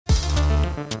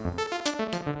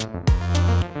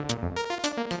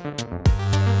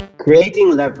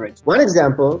Creating leverage. One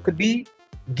example could be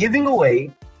giving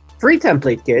away free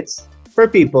template kits for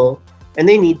people and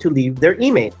they need to leave their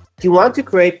email. If you want to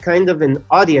create kind of an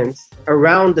audience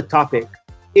around the topic,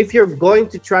 if you're going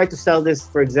to try to sell this,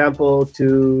 for example,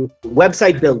 to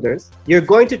website builders, you're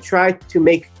going to try to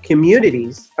make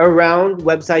communities around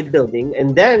website building,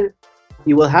 and then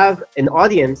you will have an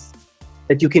audience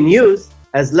that you can use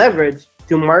as leverage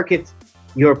to market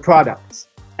your products.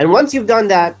 And once you've done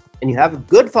that, and you have a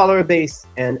good follower base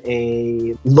and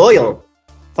a loyal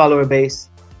follower base,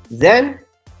 then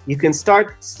you can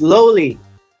start slowly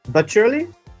but surely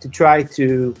to try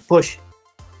to push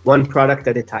one product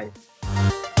at a time.